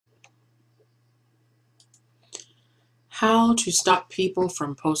How to stop people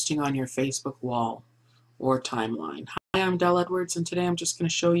from posting on your Facebook wall or timeline. Hi, I'm Del Edwards, and today I'm just going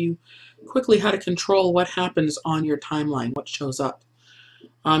to show you quickly how to control what happens on your timeline, what shows up.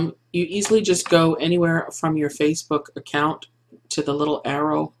 You easily just go anywhere from your Facebook account to the little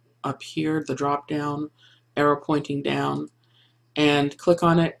arrow up here, the drop down arrow pointing down, and click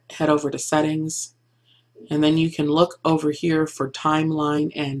on it, head over to settings, and then you can look over here for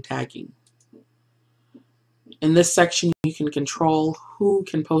timeline and tagging. In this section, you can control who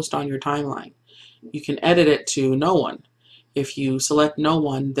can post on your timeline. You can edit it to no one. If you select no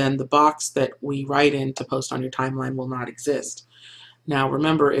one, then the box that we write in to post on your timeline will not exist. Now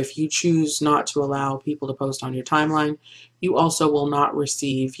remember, if you choose not to allow people to post on your timeline, you also will not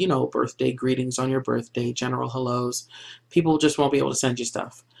receive, birthday greetings on your birthday, general hellos. People just won't be able to send you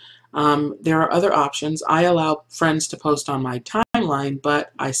stuff. There are other options. I allow friends to post on my timeline,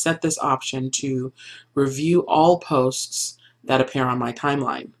 but I set this option to review all posts that appear on my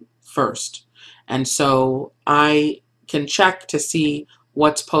timeline first. And so I can check to see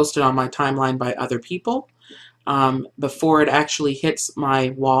what's posted on my timeline by other people before it actually hits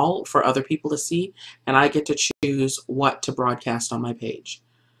my wall for other people to see, and I get to choose what to broadcast on my page.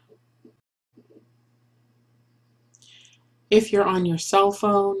 If you're on your cell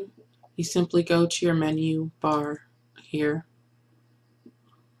phone, you simply go to your menu bar here.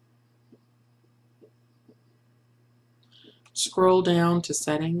 Scroll down to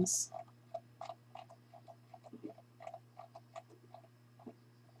settings.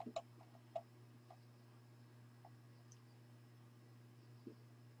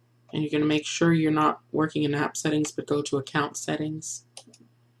 And you're going to make sure you're not working in app settings, but go to account settings.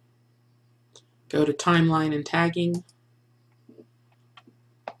 Go to timeline and tagging.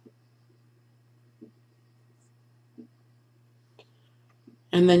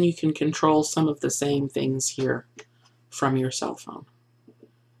 And then you can control some of the same things here from your cell phone.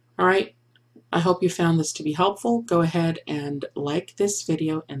 All right, I hope you found this to be helpful. Go ahead and like this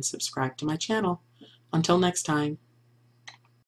video and subscribe to my channel. Until next time.